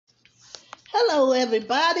Hello,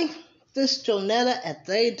 everybody. This is Jonetta, and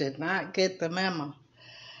they did not get the memo.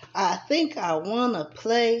 I think I want to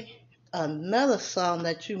play another song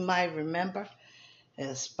that you might remember.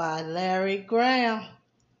 It's by Larry Graham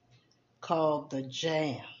called The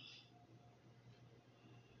Jam.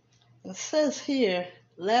 It says here,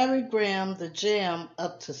 Larry Graham, The Jam,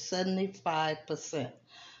 up to 75%.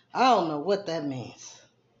 I don't know what that means.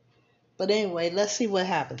 But anyway, let's see what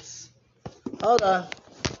happens. Hold on.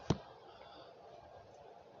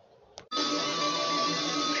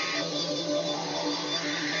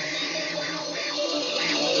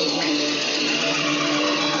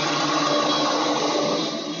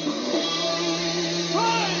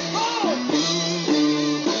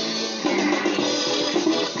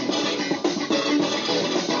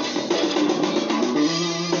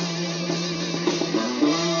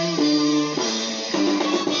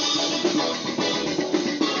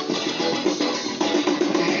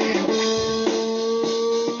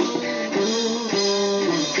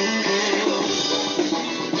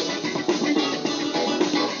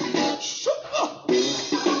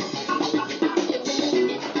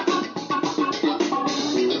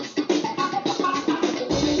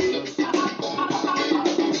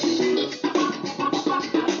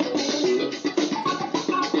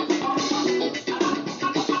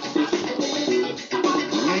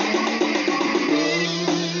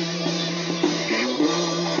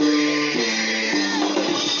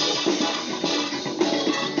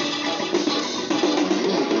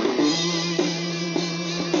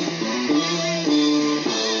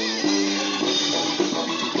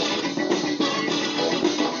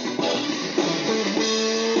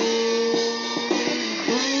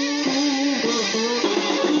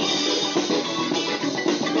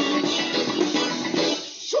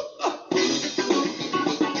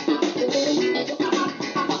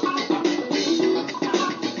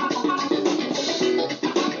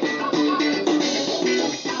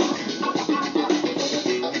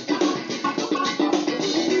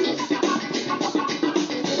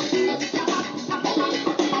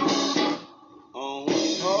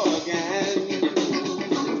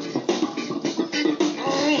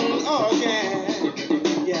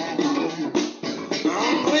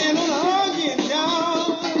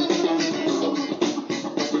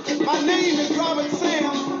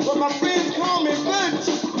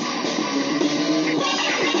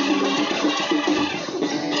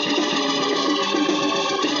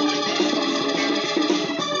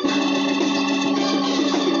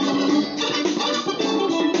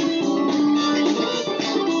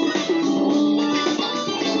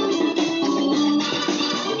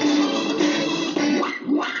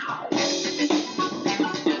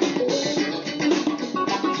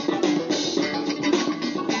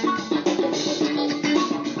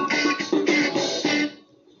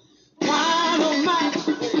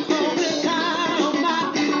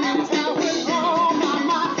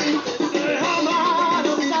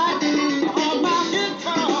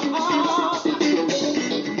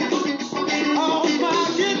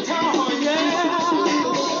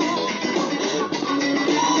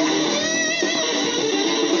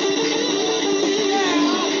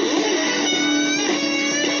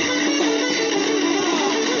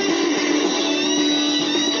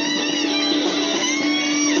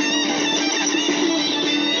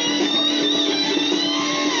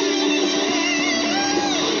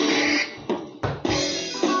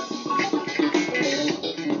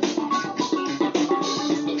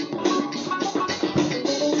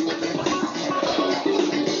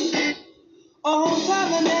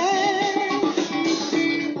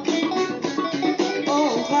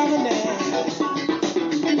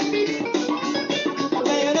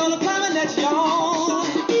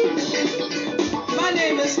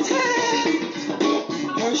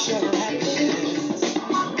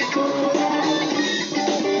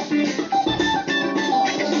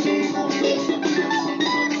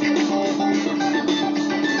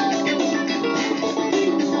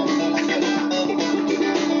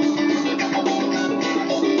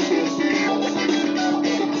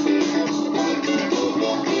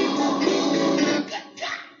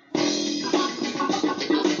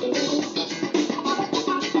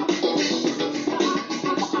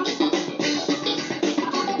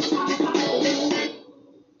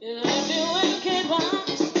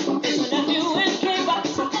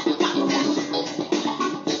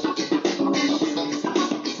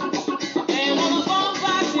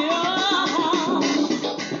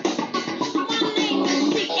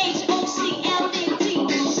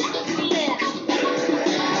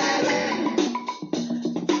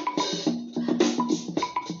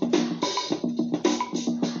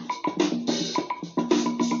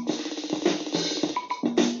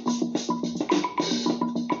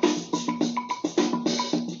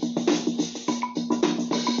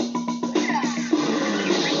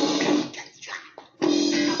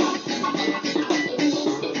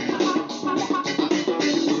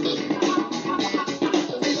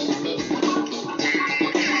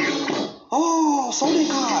 So they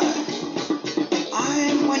call. I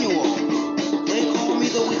am Manuel. They call me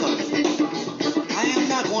the Wicker. I am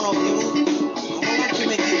not one of you. I would like to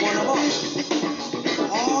make you one of us.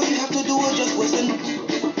 All you have to do is just listen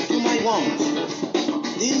to my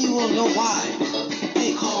lungs. Then you will know why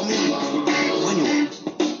they call me Manuel.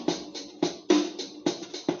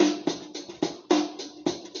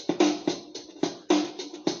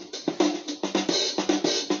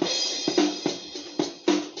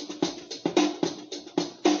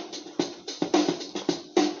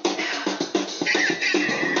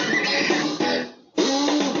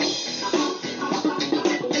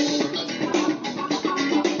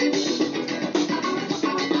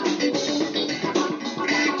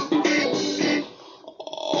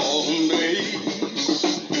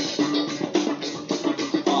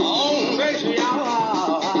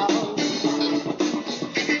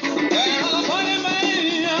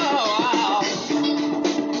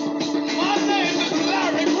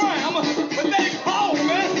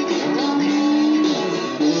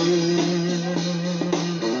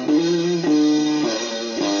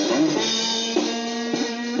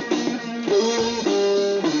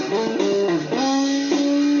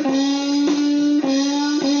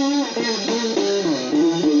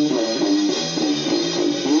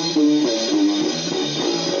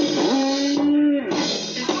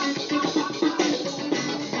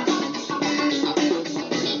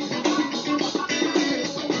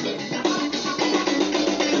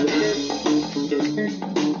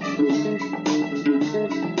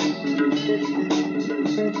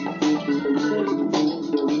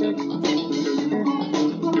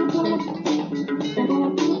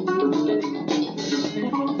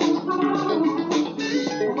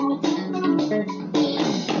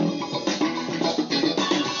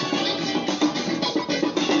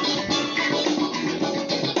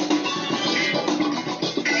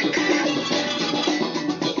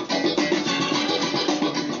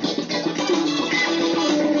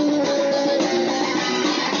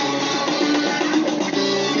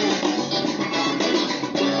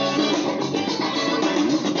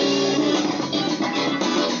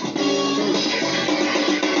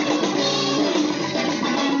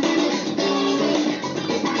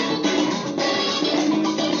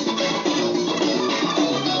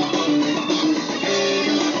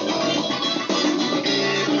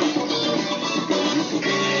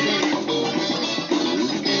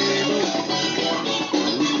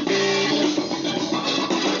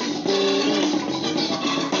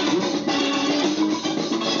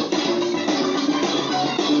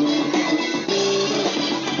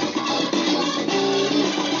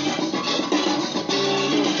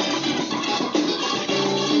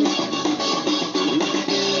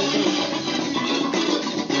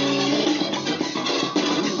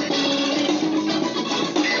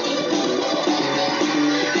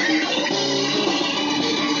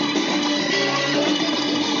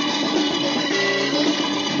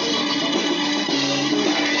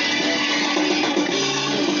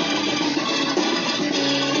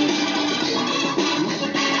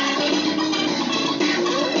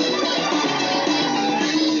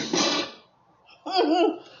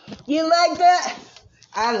 You like that?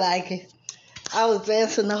 I like it. I was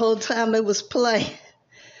dancing the whole time it was playing.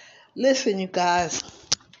 Listen, you guys.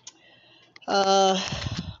 Uh,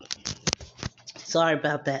 sorry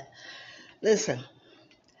about that. Listen.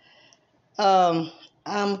 Um,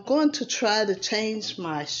 I'm going to try to change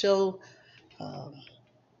my show um,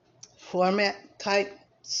 format type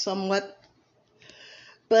somewhat,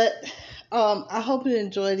 but I hope you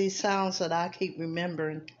enjoy these sounds that I keep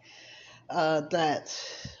remembering. That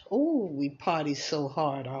we party so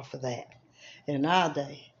hard off of that in our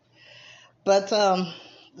day. But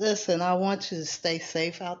listen, I want you to stay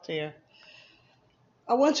safe out there.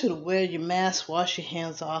 I want you to wear your mask, wash your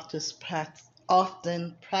hands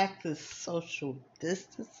often practice social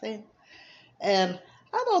distancing. And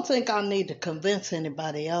I don't think I need to convince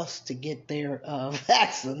anybody else to get their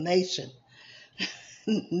vaccination.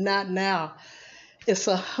 Not now. It's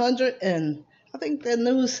 100 and I think the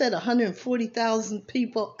news said 140,000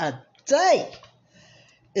 people a day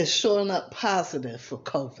is showing up positive for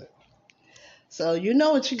COVID. So you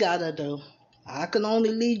know what you gotta do. I can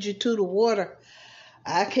only lead you to the water.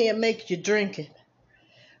 I can't make you drink it.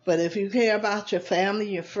 But if you care about your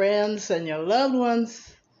family, your friends, and your loved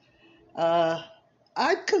ones, uh,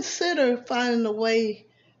 I'd consider finding a way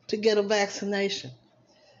to get a vaccination.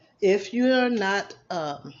 If you're not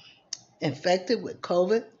infected with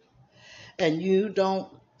COVID and you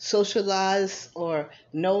don't socialize or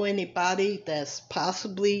know anybody that's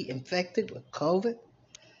possibly infected with COVID,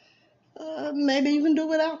 maybe you can do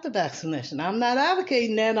without the vaccination. I'm not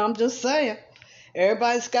advocating that, I'm just saying.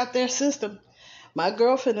 Everybody's got their system. My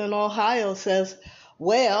girlfriend in Ohio says,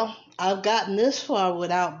 well, I've gotten this far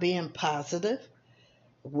without being positive.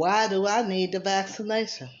 Why do I need the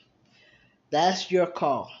vaccination? That's your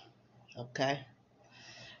call, okay?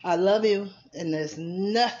 I love you, and there's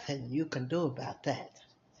nothing you can do about that.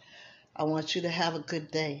 I want you to have a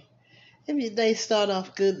good day. If your day start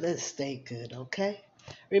off good, let's stay good, okay?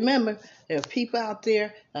 Remember, there are people out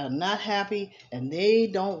there that are not happy, and they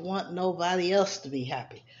don't want nobody else to be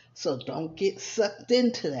happy. So don't get sucked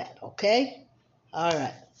into that, okay? All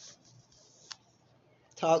right.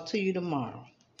 Talk to you tomorrow.